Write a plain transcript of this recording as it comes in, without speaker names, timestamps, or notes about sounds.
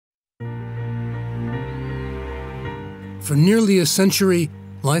For nearly a century,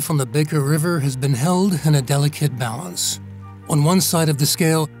 life on the Baker River has been held in a delicate balance. On one side of the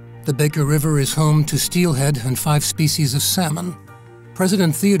scale, the Baker River is home to steelhead and 5 species of salmon.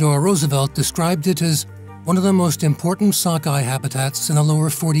 President Theodore Roosevelt described it as one of the most important sockeye habitats in the lower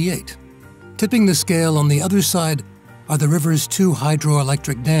 48. Tipping the scale on the other side are the river's 2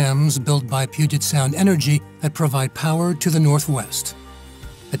 hydroelectric dams built by Puget Sound Energy that provide power to the northwest.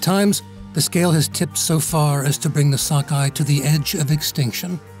 At times, the scale has tipped so far as to bring the sockeye to the edge of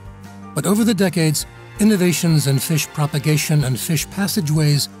extinction. But over the decades, innovations in fish propagation and fish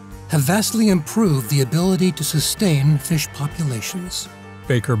passageways have vastly improved the ability to sustain fish populations.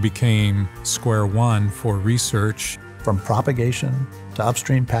 Baker became square one for research. From propagation to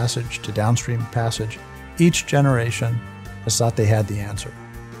upstream passage to downstream passage, each generation has thought they had the answer.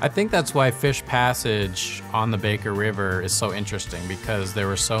 I think that's why fish passage on the Baker River is so interesting, because there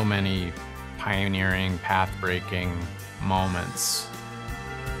were so many pioneering, path-breaking moments.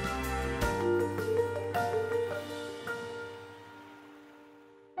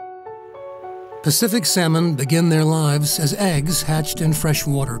 Pacific salmon begin their lives as eggs hatched in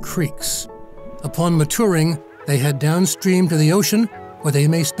freshwater creeks. Upon maturing, they head downstream to the ocean, where they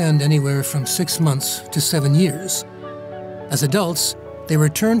may spend anywhere from 6 months to 7 years. As adults, they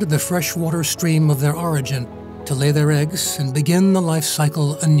return to the freshwater stream of their origin to lay their eggs and begin the life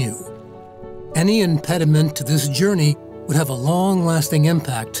cycle anew. Any impediment to this journey would have a long-lasting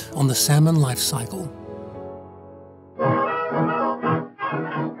impact on the salmon life cycle.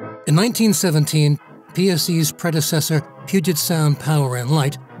 In 1917, PSE's predecessor, Puget Sound Power and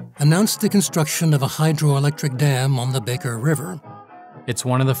Light, announced the construction of a hydroelectric dam on the Baker River. It's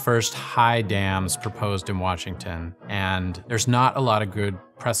one of the first high dams proposed in Washington, and there's not a lot of good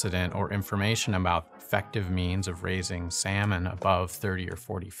precedent or information about effective means of raising salmon above 30 or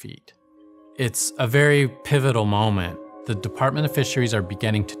 40 feet. It's a very pivotal moment. The Department of Fisheries are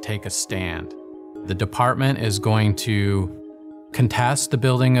beginning to take a stand. The department is going to contest the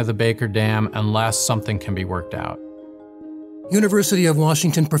building of the Baker Dam unless something can be worked out. University of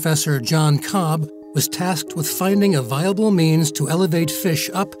Washington professor John Cobb was tasked with finding a viable means to elevate fish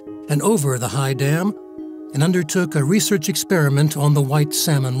up and over the high dam, and undertook a research experiment on the White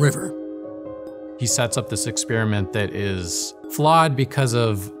Salmon River. He sets up this experiment that is flawed because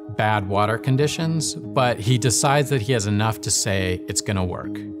of bad water conditions, but he decides that he has enough to say it's going to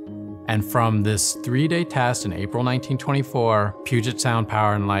work. And from this 3-day test in April 1924, Puget Sound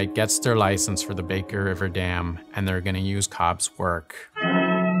Power and Light gets their license for the Baker River Dam, and they're going to use Cobb's work.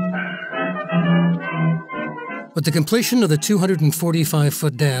 With the completion of the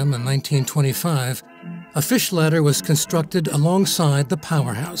 245-foot dam in 1925, a fish ladder was constructed alongside the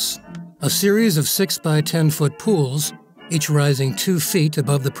powerhouse. A series of 6 by 10-foot pools, each rising 2 feet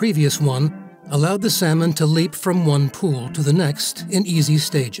above the previous one, allowed the salmon to leap from one pool to the next in easy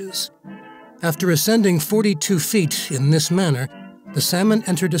stages. After ascending 42 feet in this manner, the salmon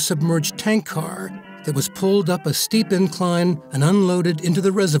entered a submerged tank car that was pulled up a steep incline and unloaded into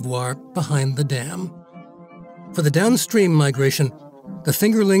the reservoir behind the dam. For the downstream migration, the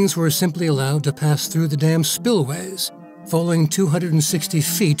fingerlings were simply allowed to pass through the dam's spillways, falling 260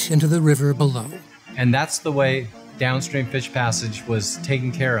 feet into the river below. And that's the way downstream fish passage was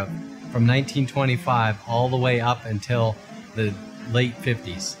taken care of from 1925 all the way up until the late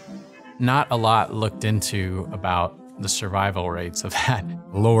 50s. Not a lot looked into about the survival rates of that.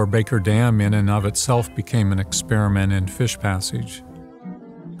 The Lower Baker Dam in and of itself became an experiment in fish passage.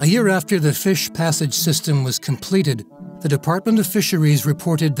 A year after the fish passage system was completed, the Department of Fisheries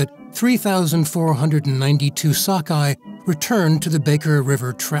reported that 3,492 sockeye returned to the Baker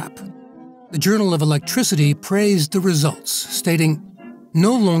River trap. The Journal of Electricity praised the results, stating,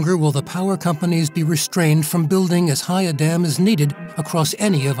 "No longer will the power companies be restrained from building as high a dam as needed across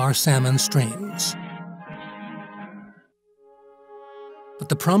any of our salmon streams." But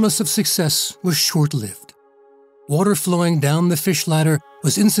the promise of success was short-lived. Water flowing down the fish ladder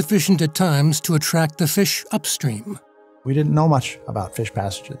was insufficient at times to attract the fish upstream. We didn't know much about fish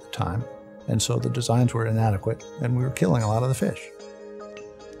passage at the time, and so the designs were inadequate, and we were killing a lot of the fish.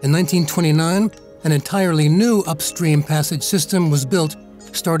 In 1929, an entirely new upstream passage system was built,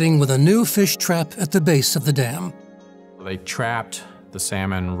 starting with a new fish trap at the base of the dam. They trapped the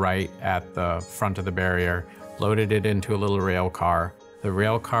salmon right at the front of the barrier, loaded it into a little rail car. The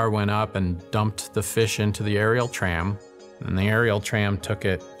rail car went up and dumped the fish into the aerial tram, and the aerial tram took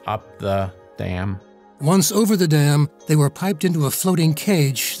it up the dam. Once over the dam, they were piped into a floating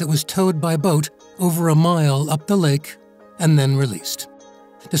cage that was towed by boat over a mile up the lake and then released.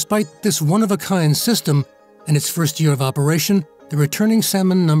 Despite this one-of-a-kind system, in its first year of operation, the returning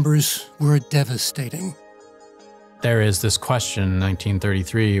salmon numbers were devastating. There is this question in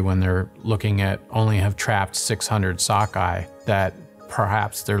 1933 when they're looking at only have trapped 600 sockeye that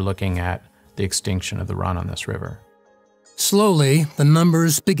perhaps they're looking at the extinction of the run on this river. Slowly, the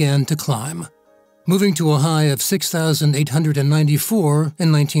numbers began to climb, moving to a high of 6,894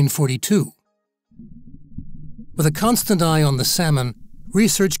 in 1942. With a constant eye on the salmon,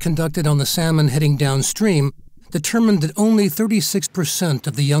 research conducted on the salmon heading downstream determined that only 36%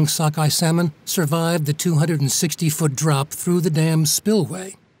 of the young sockeye salmon survived the 260-foot drop through the dam's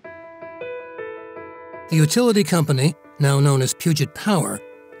spillway. The utility company, now known as Puget Power,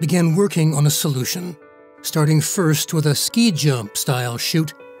 began working on a solution, starting first with a ski jump-style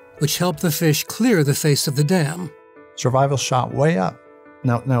chute, which helped the fish clear the face of the dam. Survival shot way up.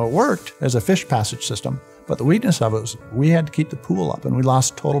 Now it worked as a fish passage system, but the weakness of it was we had to keep the pool up, and we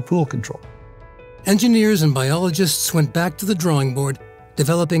lost total pool control. Engineers and biologists went back to the drawing board,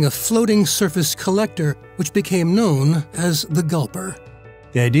 developing a floating surface collector, which became known as the Gulper.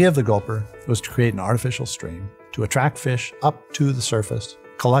 The idea of the Gulper was to create an artificial stream to attract fish up to the surface,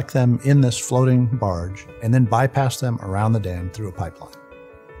 collect them in this floating barge, and then bypass them around the dam through a pipeline.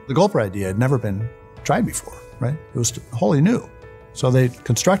 The Gulper idea had never been tried before, right? It was wholly new. So they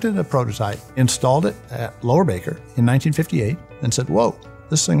constructed a prototype, installed it at Lower Baker in 1958, and said, whoa,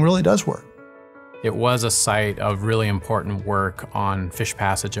 this thing really does work. It was a site of really important work on fish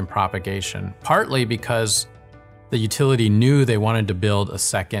passage and propagation, partly because the utility knew they wanted to build a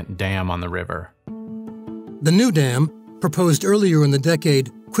second dam on the river. The new dam, proposed earlier in the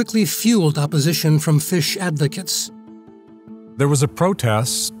decade, quickly fueled opposition from fish advocates. There was a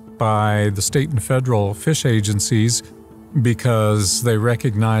protest by the state and federal fish agencies because they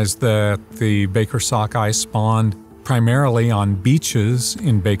recognized that the Baker sockeye spawned primarily on beaches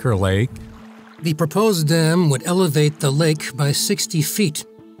in Baker Lake. The proposed dam would elevate the lake by 60 feet,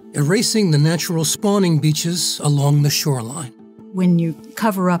 erasing the natural spawning beaches along the shoreline. When you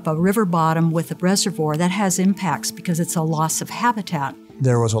cover up a river bottom with a reservoir, that has impacts because it's a loss of habitat.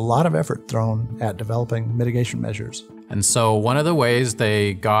 There was a lot of effort thrown at developing mitigation measures. And so one of the ways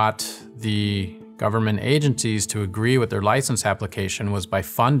they got the government agencies to agree with their license application was by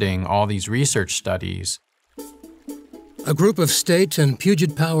funding all these research studies. A group of state and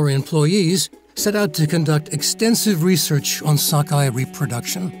Puget Power employees set out to conduct extensive research on sockeye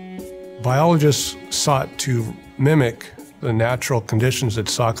reproduction. Biologists sought to mimic the natural conditions that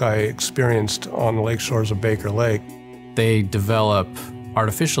sockeye experienced on the lake shores of Baker Lake. They develop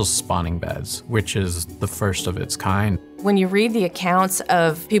artificial spawning beds, which is the first of its kind. When you read the accounts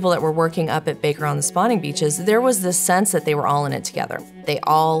of people that were working up at Baker on the spawning beaches, there was this sense that they were all in it together. They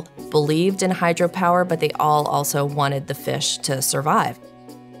all believed in hydropower, but they all also wanted the fish to survive.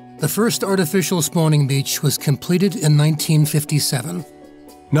 The first artificial spawning beach was completed in 1957.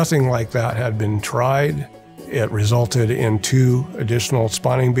 Nothing like that had been tried. It resulted in 2 additional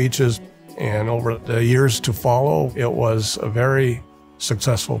spawning beaches, and over the years to follow, it was a very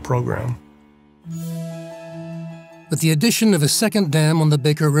successful program. With the addition of a second dam on the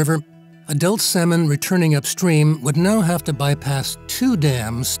Baker River, adult salmon returning upstream would now have to bypass 2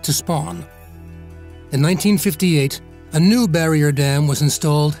 dams to spawn. In 1958, a new barrier dam was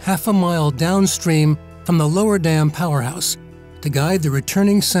installed half a mile downstream from the lower dam powerhouse to guide the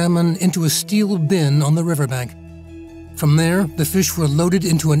returning salmon into a steel bin on the riverbank. From there, the fish were loaded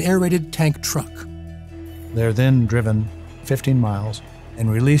into an aerated tank truck. They're then driven 15 miles and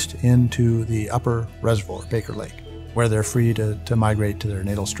released into the upper reservoir, Baker Lake, where they're free to migrate to their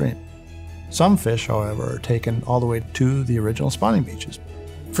natal stream. Some fish, however, are taken all the way to the original spawning beaches.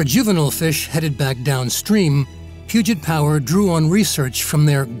 For juvenile fish headed back downstream, Puget Power drew on research from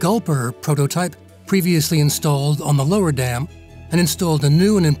their Gulper prototype previously installed on the lower dam and installed a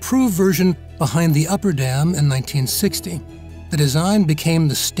new and improved version behind the upper dam in 1960. The design became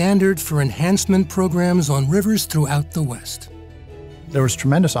the standard for enhancement programs on rivers throughout the West. There was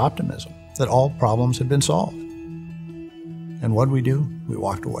tremendous optimism that all problems had been solved. And what did we do? We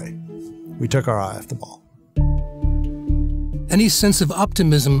walked away. We took our eye off the ball. Any sense of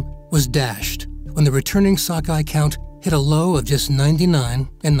optimism was dashed when the returning sockeye count hit a low of just 99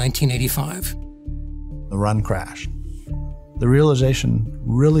 in 1985. The run crashed. The realization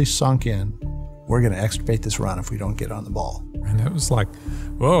really sunk in, we're going to extirpate this run if we don't get on the ball. And it was like,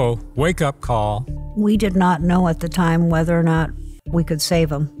 whoa, wake up call. We did not know at the time whether or not we could save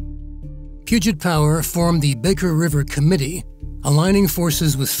them. Puget Power formed the Baker River Committee, aligning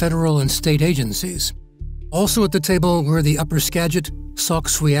forces with federal and state agencies. Also at the table were the Upper Skagit, Sauk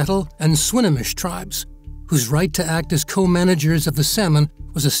Suiattle, and Swinomish tribes, whose right to act as co-managers of the salmon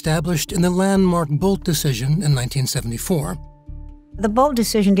was established in the landmark Bolt decision in 1974. The Bolt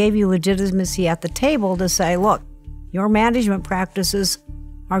decision gave you legitimacy at the table to say, look, your management practices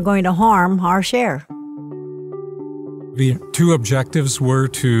are going to harm our share. The two objectives were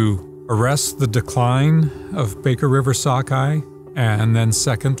to arrest the decline of Baker River sockeye, and then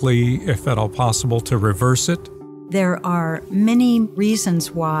secondly, if at all possible, to reverse it. There are many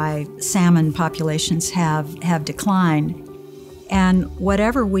reasons why salmon populations have declined. And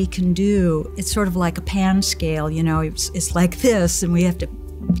whatever we can do, it's sort of like a pan scale, it's like this, and we have to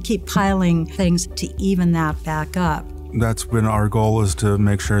keep piling things to even that back up. That's been our goal, is to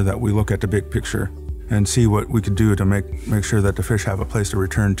make sure that we look at the big picture and see what we could do to make sure that the fish have a place to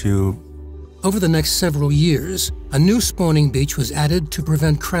return to. Over the next several years, a new spawning beach was added to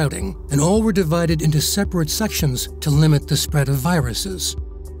prevent crowding, and all were divided into separate sections to limit the spread of viruses.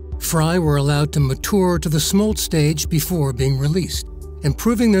 Fry were allowed to mature to the smolt stage before being released,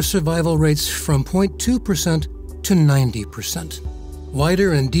 improving their survival rates from 0.2% to 90%.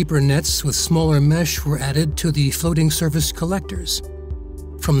 Wider and deeper nets with smaller mesh were added to the floating surface collectors.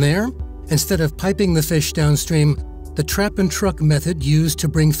 From there, instead of piping the fish downstream, the trap and truck method used to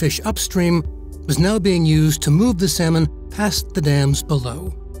bring fish upstream was now being used to move the salmon past the dams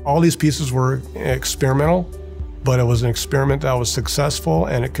below. All these pieces were experimental, but it was an experiment that was successful,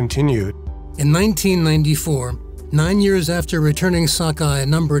 and it continued. In 1994, 9 years after returning sockeye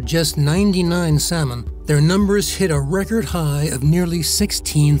numbered just 99 salmon, their numbers hit a record high of nearly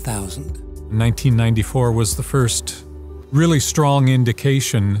 16,000. 1994 was the first really strong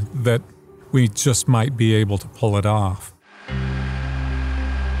indication that we just might be able to pull it off.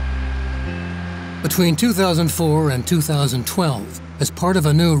 Between 2004 and 2012, as part of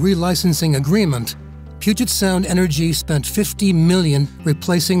a new relicensing agreement, Puget Sound Energy spent $50 million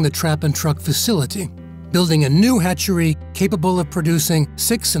replacing the trap and truck facility, building a new hatchery capable of producing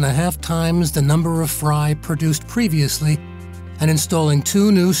 6.5 times the number of fry produced previously, and installing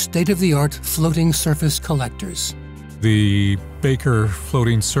 2 new state-of-the-art floating surface collectors. The Baker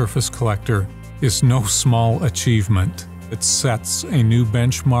Floating Surface Collector is no small achievement. It sets a new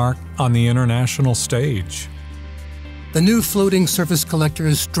benchmark on the international stage. The new floating surface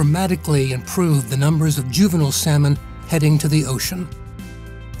collectors dramatically improved the numbers of juvenile salmon heading to the ocean.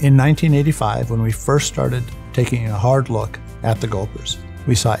 In 1985, when we first started taking a hard look at the gulpers,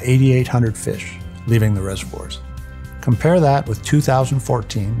 we saw 8,800 fish leaving the reservoirs. Compare that with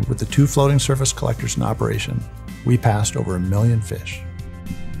 2014, with the 2 floating surface collectors in operation, we passed over 1 million fish.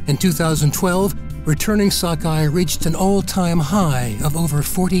 In 2012, returning sockeye reached an all-time high of over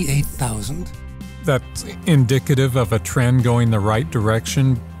 48,000. That's indicative of a trend going the right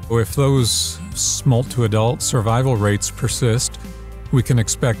direction. If those smolt to adult survival rates persist, we can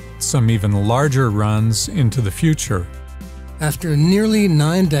expect some even larger runs into the future. After nearly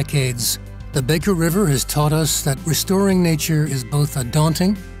 9 decades, the Baker River has taught us that restoring nature is both a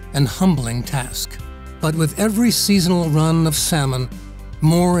daunting and humbling task. But with every seasonal run of salmon,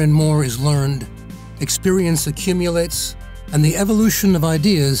 more and more is learned, experience accumulates, and the evolution of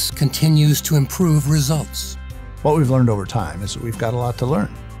ideas continues to improve results. What we've learned over time is that we've got a lot to learn.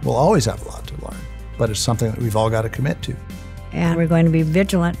 We'll always have a lot to learn, but it's something that we've all got to commit to. And we're going to be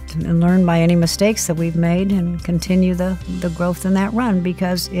vigilant and learn by any mistakes that we've made and continue the growth in that run,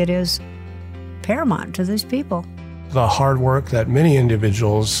 because it is paramount to these people. The hard work that many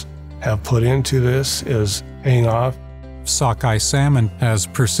individuals have put into this is paying off. Sockeye salmon has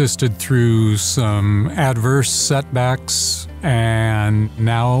persisted through some adverse setbacks and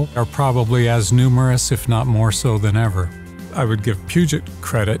now are probably as numerous, if not more so than ever. I would give Puget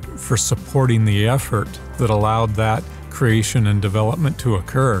credit for supporting the effort that allowed that creation and development to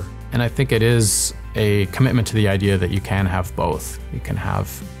occur. And I think it is a commitment to the idea that you can have both. You can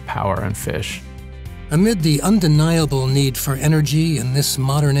have power and fish. Amid the undeniable need for energy in this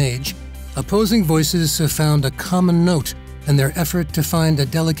modern age, opposing voices have found a common note in their effort to find a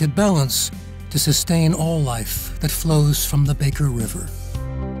delicate balance to sustain all life that flows from the Baker River.